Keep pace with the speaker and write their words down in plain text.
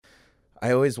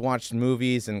I always watched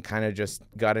movies and kind of just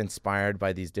got inspired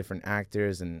by these different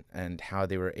actors and how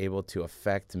they were able to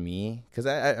affect me. Because,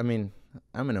 I mean,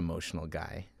 I'm an emotional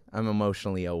guy. I'm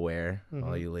emotionally aware,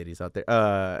 all you ladies out there.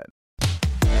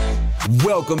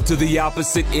 Welcome to the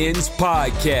Opposite Ends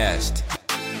Podcast.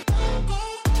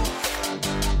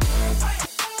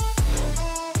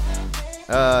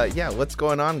 Yeah, what's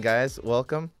going on, guys?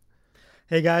 Welcome.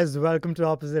 Hey guys, welcome to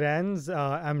Opposite Ends.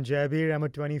 I'm Jabir. I'm a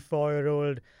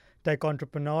 24-year-old tech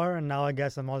entrepreneur, and now I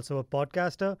guess I'm also a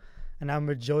podcaster. And I'm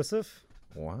with Joseph.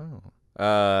 Wow.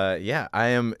 Yeah, I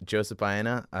am Joseph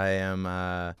Baena. I am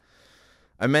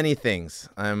I'm many things.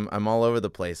 I'm all over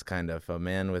the place, kind of a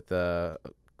man with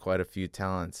quite a few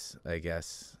talents, I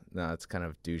guess. No, it's kind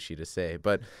of douchey to say,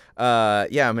 but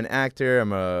yeah, I'm an actor.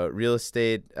 I'm a real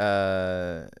estate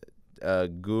guru.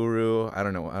 I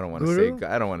don't know. I don't want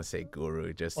to say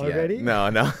guru just already yet.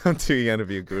 No, I'm too young to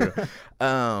be a guru.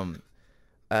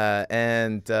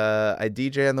 And I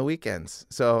DJ on the weekends.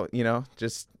 So,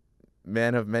 just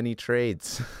man of many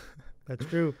trades. That's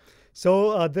true.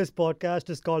 So this podcast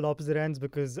is called Opposite Ends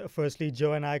because firstly,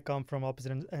 Joe and I come from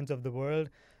opposite ends of the world.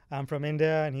 I'm from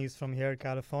India and he's from here,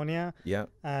 California. Yeah.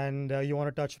 And you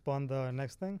want to touch upon the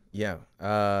next thing? Yeah.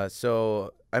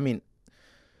 So, I mean,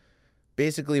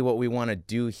 basically what we want to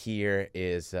do here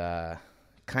is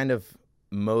kind of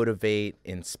motivate,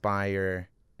 inspire,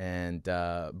 and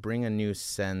bring a new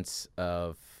sense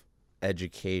of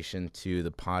education to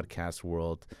the podcast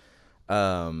world.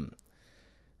 And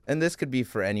this could be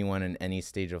for anyone in any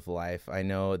stage of life. I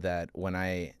know that when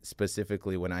I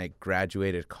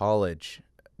graduated college,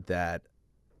 that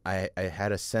I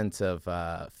had a sense of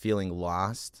feeling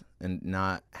lost and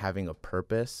not having a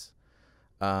purpose.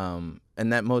 And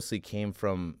that mostly came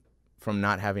from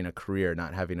not having a career,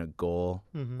 not having a goal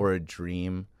or a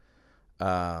dream,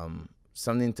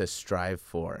 something to strive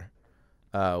for,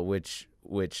 which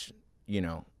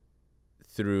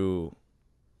through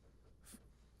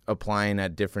applying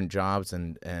at different jobs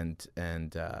and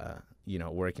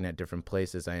working at different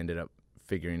places, I ended up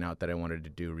figuring out that I wanted to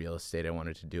do real estate. I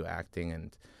wanted to do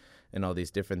acting and all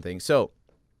these different things. So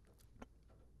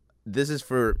this is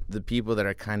for the people that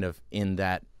are kind of in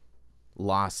that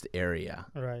lost area.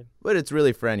 Right. But it's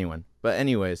really for anyone. But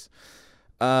anyways,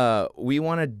 we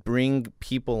want to bring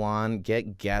people on,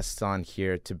 get guests on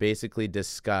here to basically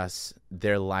discuss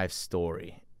their life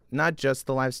story. Not just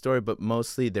the life story, but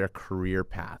mostly their career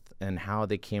path and how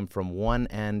they came from one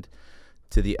end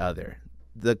to the other,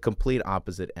 the complete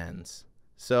opposite ends.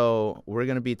 So we're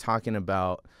going to be talking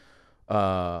about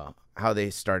how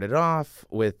they started off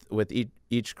with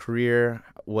each career,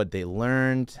 what they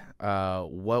learned,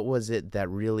 what was it that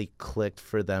really clicked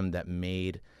for them that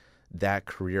made that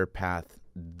career path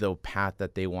the path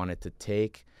that they wanted to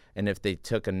take, and if they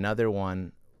took another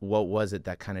one, what was it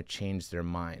that kind of changed their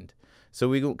mind. So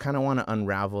we kind of want to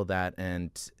unravel that and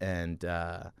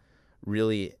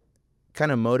really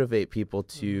kind of motivate people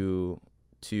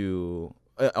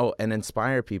and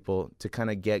inspire people to kind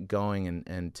of get going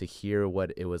and to hear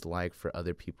what it was like for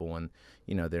other people when,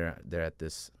 they're at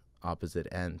this opposite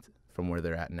end from where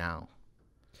they're at now.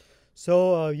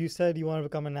 So you said you want to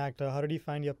become an actor. How did you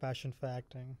find your passion for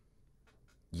acting?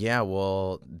 Yeah,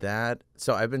 well,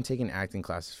 so I've been taking acting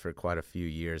classes for quite a few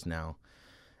years now.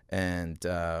 And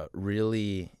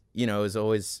really, it was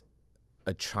always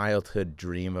a childhood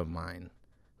dream of mine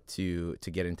to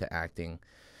get into acting.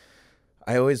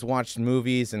 I always watched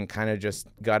movies and kind of just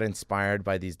got inspired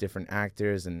by these different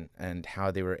actors and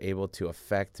how they were able to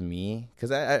affect me.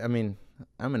 Because, I mean,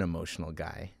 I'm an emotional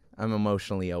guy. I'm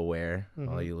emotionally aware,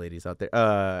 all you ladies out there.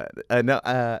 Yeah,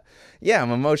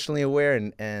 I'm emotionally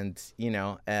aware. And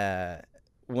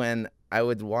when I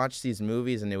would watch these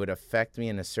movies and it would affect me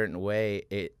in a certain way,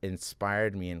 it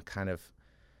inspired me and kind of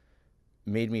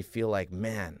made me feel like,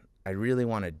 man, I really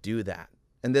want to do that.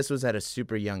 And this was at a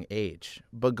super young age.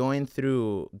 But going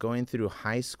through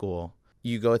high school,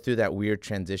 you go through that weird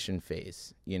transition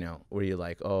phase, where you're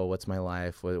like, oh, what's my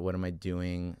life? What am I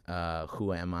doing?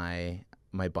 Who am I?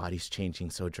 My body's changing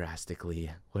so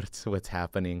drastically. What's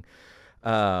happening?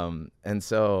 And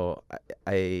so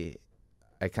I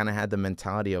kind of had the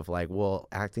mentality of like, well,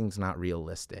 acting's not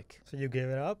realistic. So you gave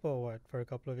it up or what, for a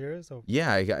couple of years? Or?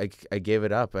 Yeah, I gave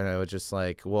it up and I was just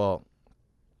like, well,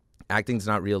 acting's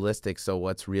not realistic. So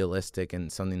what's realistic and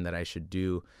something that I should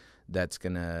do that's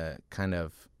going to kind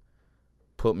of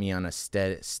put me on a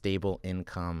stable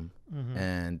income.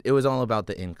 And it was all about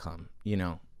the income,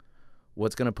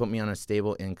 what's going to put me on a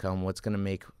stable income? What's going to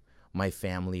make my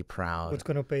family proud? What's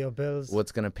going to pay your bills?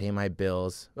 What's going to pay my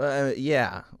bills?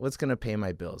 Yeah, what's going to pay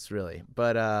my bills, really?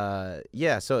 But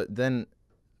yeah, so then,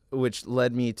 which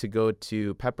led me to go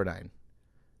to Pepperdine.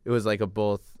 It was like a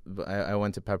both. I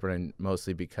went to Pepperdine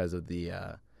mostly because of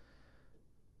the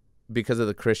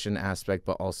Christian aspect,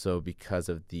 but also because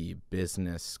of the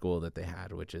business school that they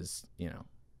had, which is,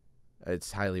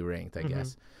 it's highly ranked, I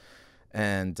guess.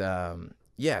 And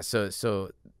so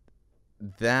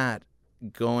that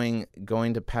going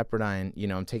to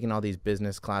Pepperdine, I'm taking all these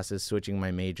business classes, switching my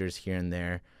majors here and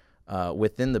there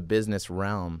within the business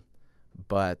realm,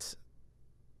 but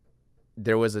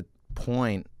there was a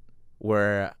point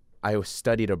where I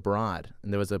studied abroad,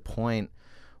 and there was a point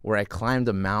where I climbed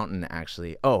a mountain,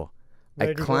 actually. I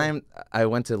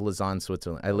went to Lausanne,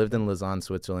 Switzerland. I lived in Lausanne,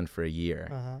 Switzerland for a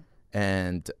year.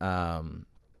 And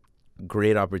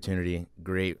great opportunity,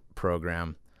 great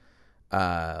program,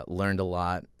 learned a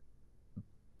lot.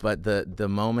 But the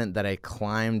moment that I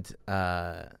climbed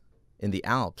in the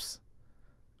Alps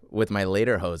with my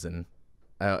lederhosen,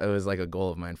 it was like a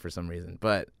goal of mine for some reason.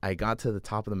 But I got to the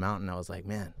top of the mountain, I was like,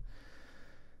 man,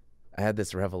 I had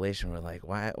this revelation where, like,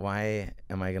 why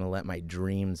am I going to let my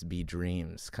dreams be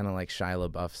dreams? Kind of like Shia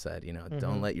LaBeouf said,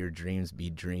 don't let your dreams be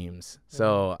dreams.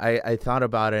 So I thought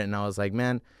about it, and I was like,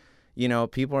 man,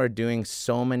 people are doing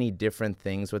so many different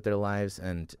things with their lives,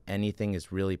 and anything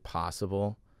is really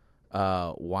possible.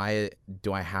 Why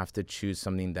do I have to choose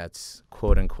something that's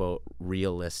quote unquote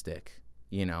realistic?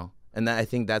 And I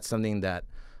think that's something that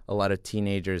a lot of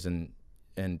teenagers and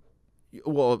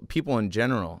people in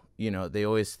general, they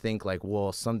always think like,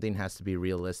 well, something has to be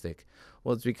realistic.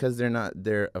 Well, it's because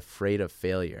they're afraid of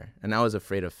failure. And I was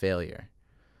afraid of failure.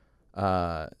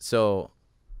 So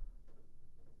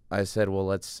I said, well,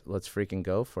 let's freaking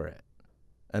go for it.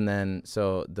 And then,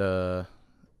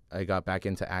 I got back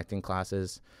into acting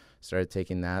classes, started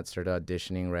taking that, started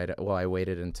auditioning I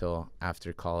waited until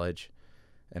after college,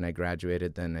 and I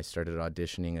graduated. Then I started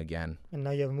auditioning again. And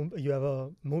now you have a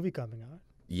movie coming out.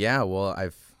 Yeah, well, I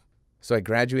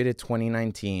graduated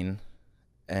 2019,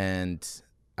 and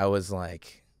I was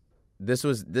like, this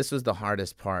was the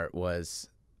hardest part. Was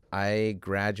I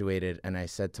graduated and I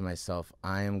said to myself,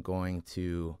 I am going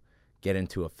to get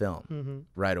into a film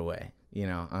right away.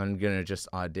 I'm gonna just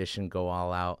audition, go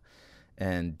all out,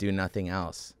 and do nothing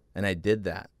else. And I did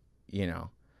that,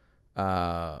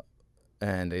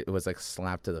 and it was like a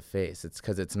slap to the face. It's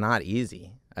because it's not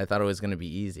easy. I thought it was gonna be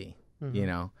easy,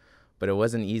 but it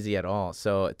wasn't easy at all.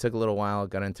 So it took a little while,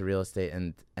 got into real estate,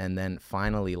 and then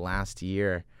finally last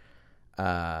year,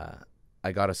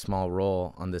 I got a small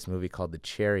role on this movie called The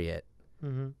Chariot.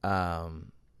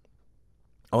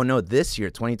 This year,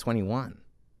 2021.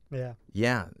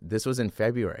 Yeah, this was in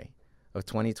February of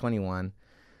 2021.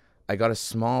 I got a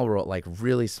small role, like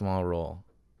really small role,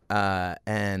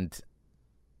 and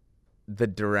the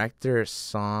director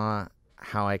saw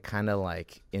how I kind of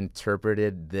like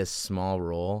interpreted this small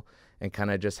role and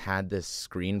kind of just had this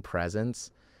screen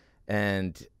presence,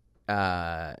 and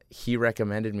he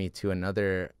recommended me to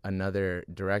another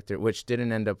director, which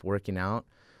didn't end up working out,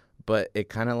 but it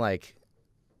kind of like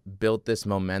built this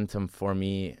momentum for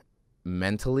me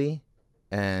mentally,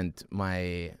 and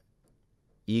my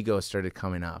ego started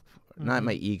coming up. Not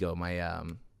my ego, my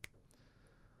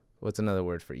what's another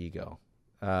word for ego?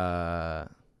 My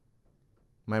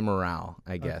morale,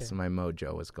 I guess. Okay. My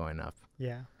mojo was going up.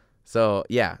 Yeah. So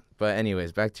yeah, but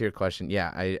anyways, back to your question.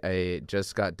 Yeah, I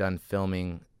just got done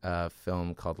filming a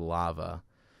film called Lava,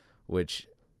 which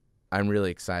I'm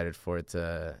really excited for. It's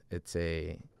a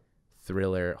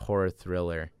horror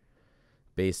thriller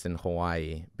based in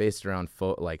Hawaii, based around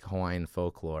Hawaiian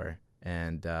folklore,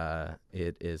 and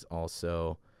it is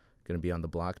also going to be on the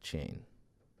blockchain.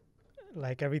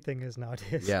 Like everything is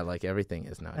nowadays. Yeah, like everything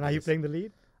is nowadays. And are you playing the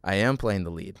lead? I am playing the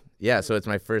lead. Yeah, so it's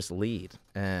my first lead,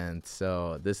 and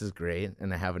so this is great.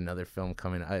 And I have another film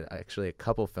coming. Actually, a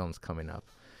couple films coming up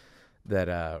that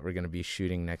we're going to be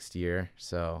shooting next year.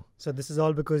 So this is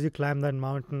all because you climbed that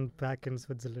mountain back in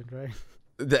Switzerland, right?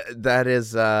 That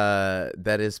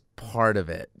is part of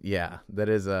it. Yeah, that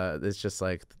is it's just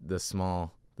like the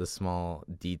small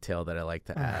detail that I like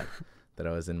to add. That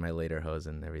I was in my lederhosen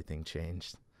and everything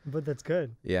changed. But that's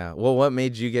good. Yeah. Well, what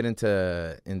made you get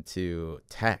into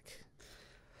tech?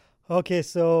 Okay,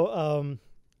 so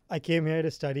I came here to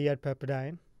study at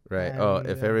Pepperdine. Right.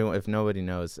 If nobody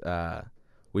knows,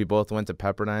 we both went to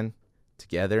Pepperdine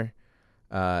together.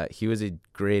 He was a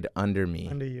grade under me.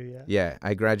 Under you, yeah. Yeah,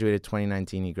 I graduated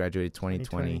 2019. He graduated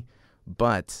 2020.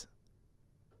 But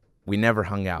we never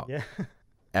hung out. Yeah.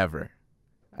 Ever.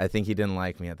 I think he didn't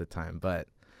like me at the time, but.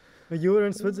 You were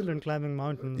in Switzerland climbing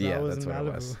mountains. Yeah, I was that's in what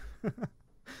Malibu. I was.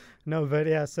 No, but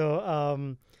yeah,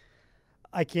 so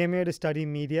I came here to study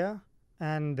media,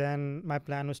 and then my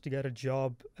plan was to get a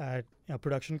job at a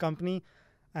production company.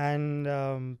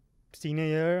 And senior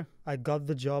year, I got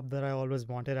the job that I always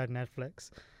wanted at Netflix,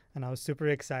 and I was super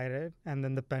excited. And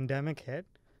then the pandemic hit,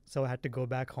 so I had to go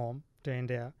back home to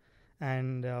India.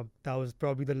 And that was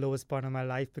probably the lowest part of my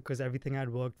life because everything I'd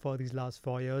worked for these last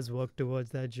 4 years, worked towards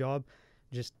that job,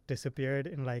 just disappeared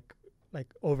in like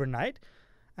overnight.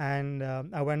 And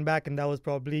I went back, and that was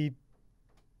probably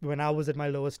when I was at my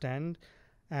lowest end.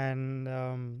 And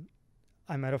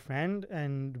I met a friend,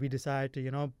 and we decided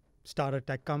to, start a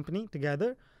tech company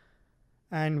together.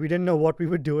 And we didn't know what we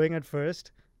were doing at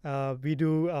first. We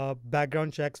do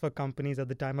background checks for companies at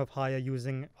the time of hire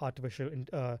using artificial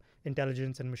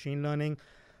intelligence and machine learning.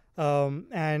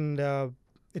 And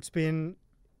it's been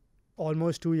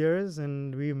almost 2 years,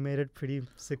 and we made it pretty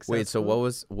successful. Wait, so what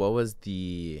was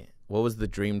the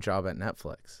dream job at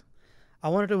Netflix? I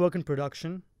wanted to work in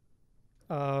production.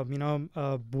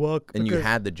 Work. And you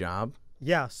had the job?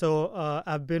 Yeah. So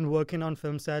I've been working on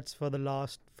film sets for the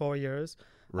last 4 years.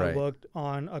 Right. I worked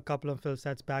on a couple of film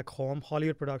sets back home,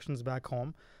 Hollywood productions back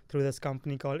home, through this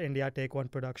company called India Take One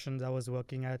Productions. I was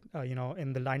working at,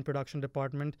 in the line production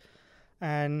department.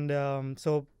 And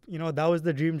so that was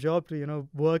the dream job to,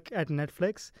 work at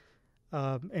Netflix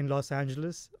in Los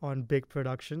Angeles on big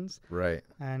productions. Right.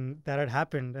 And that had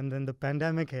happened. And then the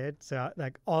pandemic hit. So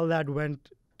all that went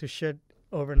to shit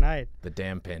overnight. The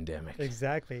damn pandemic.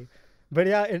 Exactly. But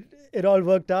yeah, it all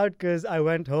worked out because I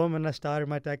went home and I started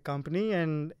my tech company,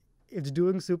 and it's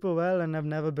doing super well, and I've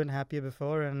never been happier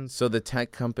before. And so the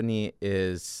tech company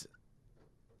is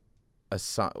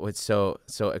so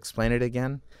explain it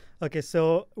again. Okay,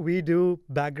 so we do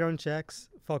background checks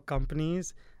for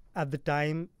companies at the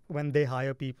time when they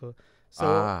hire people.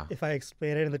 So if I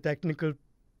explain it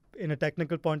in a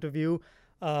technical point of view,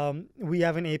 we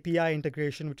have an API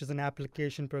integration, which is an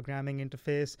application programming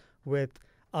interface with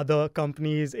other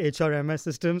companies' HRMS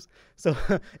systems. So,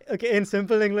 okay, in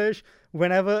simple English,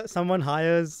 whenever someone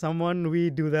hires someone, we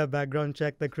do their background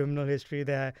check, their criminal history,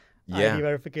 their ID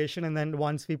verification, and then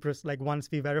once we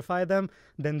verify them,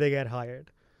 then they get hired.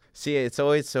 See, it's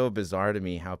always so bizarre to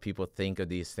me how people think of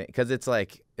these things, because it's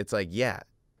like, yeah,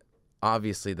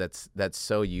 obviously that's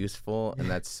so useful and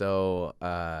that's so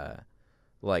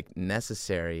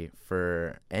necessary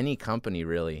for any company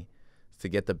really to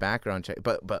get the background check.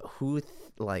 But who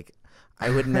I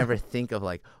would never think of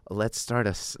let's start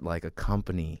a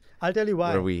company. I'll tell you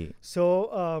why.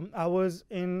 So I was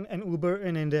in an Uber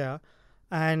in India,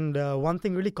 and one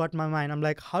thing really caught my mind. I'm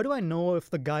like, how do I know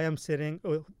if the guy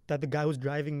that the guy who's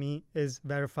driving me is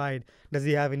verified? Does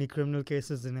he have any criminal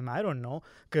cases in him? I don't know.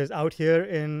 Because out here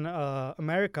in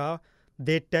America,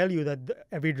 they tell you that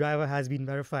every driver has been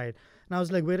verified. And I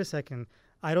was like, wait a second.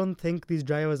 I don't think these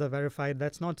drivers are verified.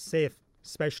 That's not safe,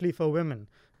 especially for women,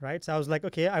 right? So I was like,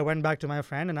 okay, I went back to my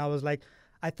friend and I was like,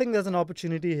 I think there's an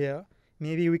opportunity here.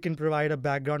 Maybe we can provide a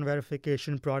background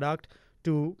verification product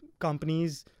to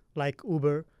companies like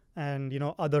Uber and,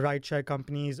 other rideshare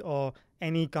companies or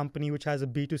any company which has a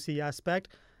B2C aspect.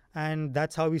 And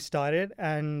that's how we started.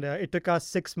 And it took us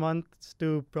 6 months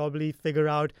to probably figure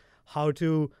out how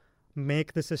to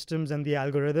make the systems and the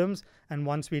algorithms. And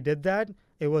once we did that,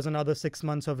 it was another 6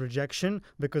 months of rejection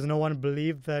because no one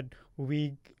believed that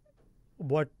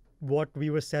what we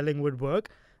were selling would work.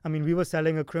 I mean, we were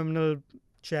selling a criminal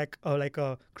check or like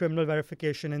a criminal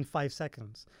verification in 5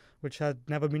 seconds, which had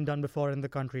never been done before in the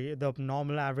country. The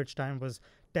normal average time was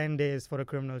 10 days for a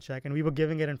criminal check, and we were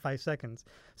giving it in 5 seconds.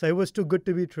 So it was too good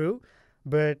to be true.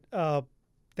 But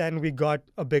then we got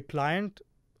a big client.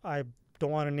 I don't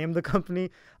want to name the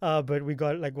company, but we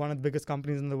got one of the biggest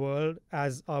companies in the world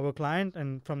as our client,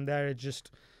 and from there it just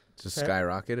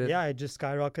skyrocketed. Yeah, it just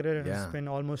skyrocketed, and it's been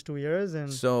almost 2 years.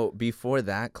 And so before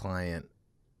that client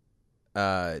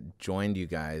joined you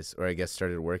guys, or I guess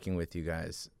started working with you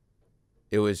guys,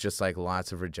 it was just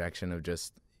lots of rejection of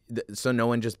so no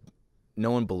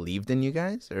one believed in you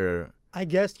guys, or I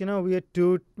guess, we were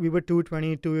two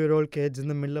 22-year-old kids in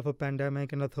the middle of a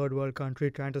pandemic in a third world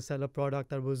country trying to sell a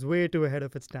product that was way too ahead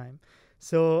of its time.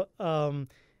 So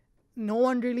no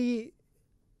one really,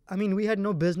 we had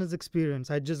no business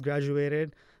experience. I just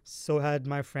graduated, so had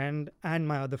my friend and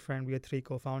my other friend. We had 3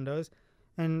 co-founders.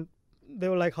 And they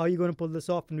were like, how are you going to pull this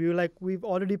off? And we were like, we've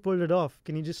already pulled it off.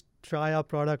 Can you just try our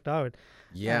product out?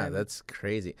 Yeah, that's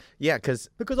crazy. Yeah, because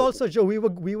also, Joe, we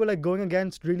were going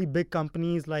against really big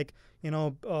companies like,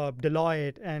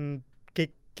 Deloitte and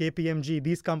KPMG.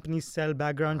 These companies sell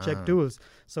background check tools.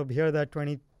 So here that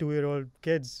 22-year-old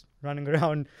kids running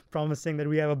around promising that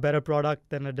we have a better product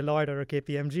than a Deloitte or a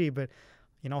KPMG. But,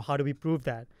 how do we prove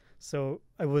that? So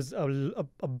it was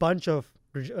a bunch of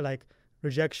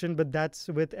rejection, but that's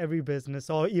with every business,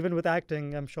 or even with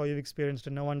acting. I'm sure you've experienced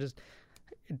it. No one just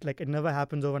it never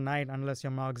happens overnight unless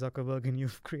you're Mark Zuckerberg and you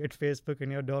create Facebook in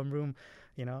your dorm room,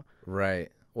 Right.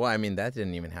 Well, I mean, that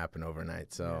didn't even happen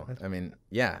overnight. So, Yeah. I mean,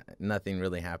 yeah, nothing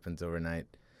really happens overnight.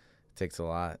 It takes a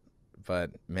lot.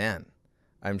 But man,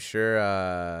 I'm sure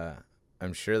that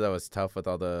was tough with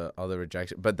all the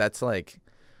rejection. But that's like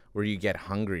where you get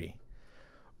hungry.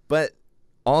 But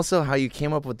also how you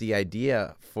came up with the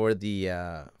idea for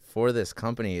this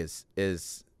company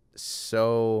is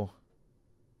so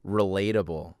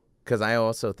relatable, because I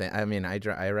also think, I mean, I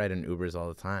ride in Ubers all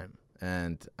the time,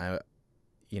 and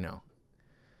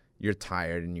you're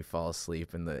tired and you fall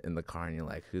asleep in the car, and you're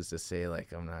like, who's to say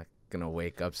like I'm not gonna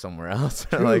wake up somewhere else?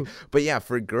 Like, but yeah,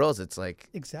 for girls it's like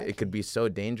Exactly. it could be so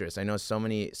dangerous. I know so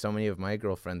many of my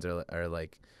girlfriends are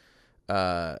like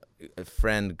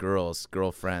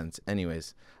girlfriends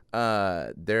anyways,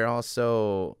 they're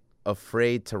also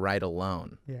afraid to ride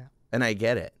alone. Yeah. And I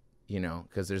get it,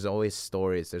 because there's always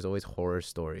horror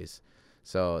stories.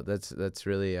 So that's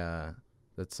really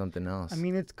that's something else. I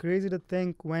mean, it's crazy to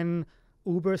think when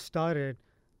Uber started,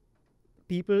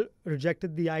 people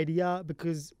rejected the idea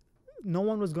because no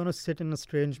one was going to sit in a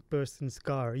strange person's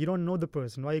car. You don't know the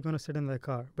person. Why are you going to sit in their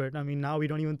car? But I mean, now we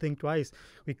don't even think twice.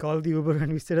 We call the Uber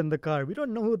and we sit in the car. We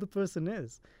don't know who the person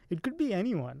is. It could be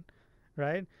anyone,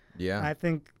 right? Yeah. I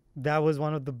think that was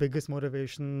one of the biggest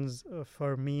motivations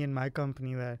for me and my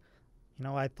company, that,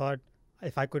 I thought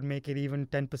if I could make it even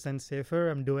 10%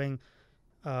 safer, I'm doing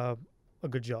a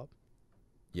good job.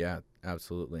 Yeah,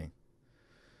 absolutely.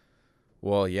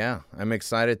 Well, yeah, I'm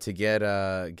excited to get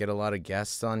a lot of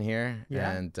guests on here.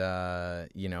 Yeah. And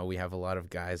we have a lot of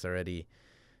guys already,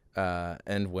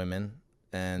 and women,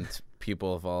 and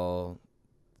people of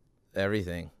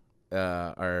everything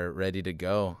are ready to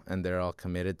go, and they're all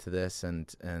committed to this,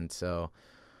 and so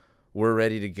we're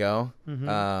ready to go.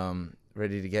 Mm-hmm.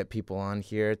 Ready to get people on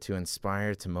here to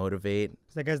inspire, to motivate.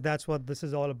 So I guess that's what this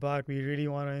is all about. We really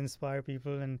want to inspire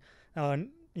people and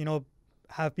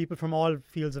have people from all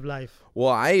fields of life.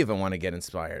 Well, I even want to get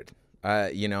inspired.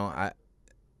 I'm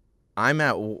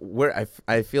at where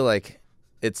I feel like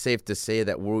it's safe to say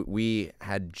that we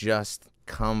had just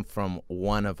come from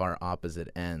one of our opposite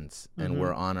ends, and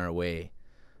we're on our way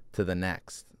to the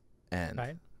next end.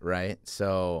 Right?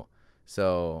 So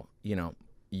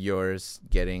yours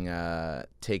getting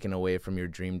taken away from your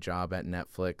dream job at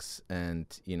Netflix and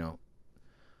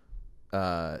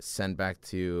sent back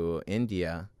to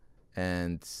India,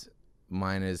 and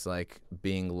mine is like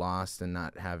being lost and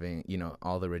not having,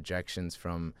 all the rejections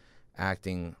from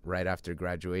acting right after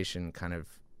graduation, kind of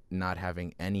not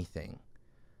having anything.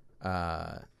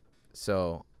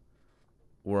 So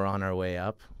we're on our way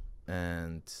up,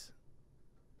 and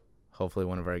hopefully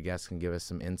one of our guests can give us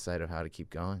some insight of how to keep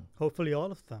going. Hopefully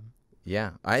all of them.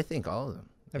 Yeah, I think all of them.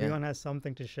 Everyone has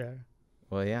something to share.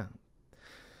 Well, yeah.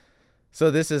 So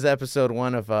this is episode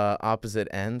 1 of Opposite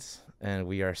Ends, and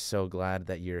we are so glad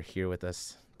that you're here with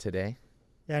us today.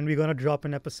 And we're going to drop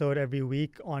an episode every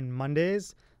week on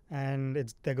Mondays, and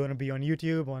they're going to be on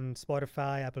YouTube, on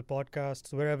Spotify, Apple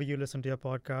Podcasts, wherever you listen to your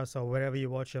podcasts or wherever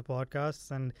you watch your podcasts.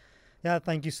 And yeah,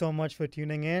 thank you so much for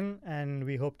tuning in, and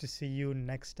we hope to see you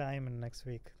next time and next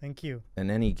week. Thank you. And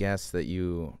any guests that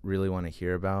you really want to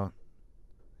hear about,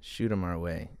 shoot them our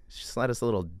way. Just slide us a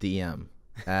little DM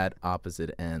at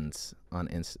Opposite Ends on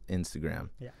Instagram.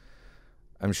 Yeah.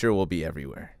 I'm sure we'll be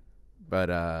everywhere. But,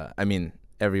 I mean,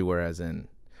 everywhere as in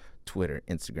Twitter,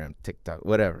 Instagram, TikTok,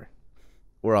 whatever.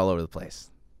 We're all over the place.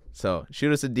 So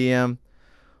shoot us a DM.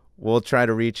 We'll try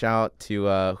to reach out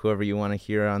to whoever you want to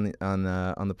hear on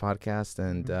the podcast,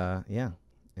 and yeah,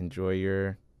 enjoy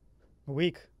your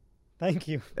week. Thank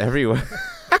you. Everywhere.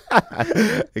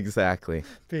 Exactly.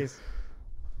 Peace.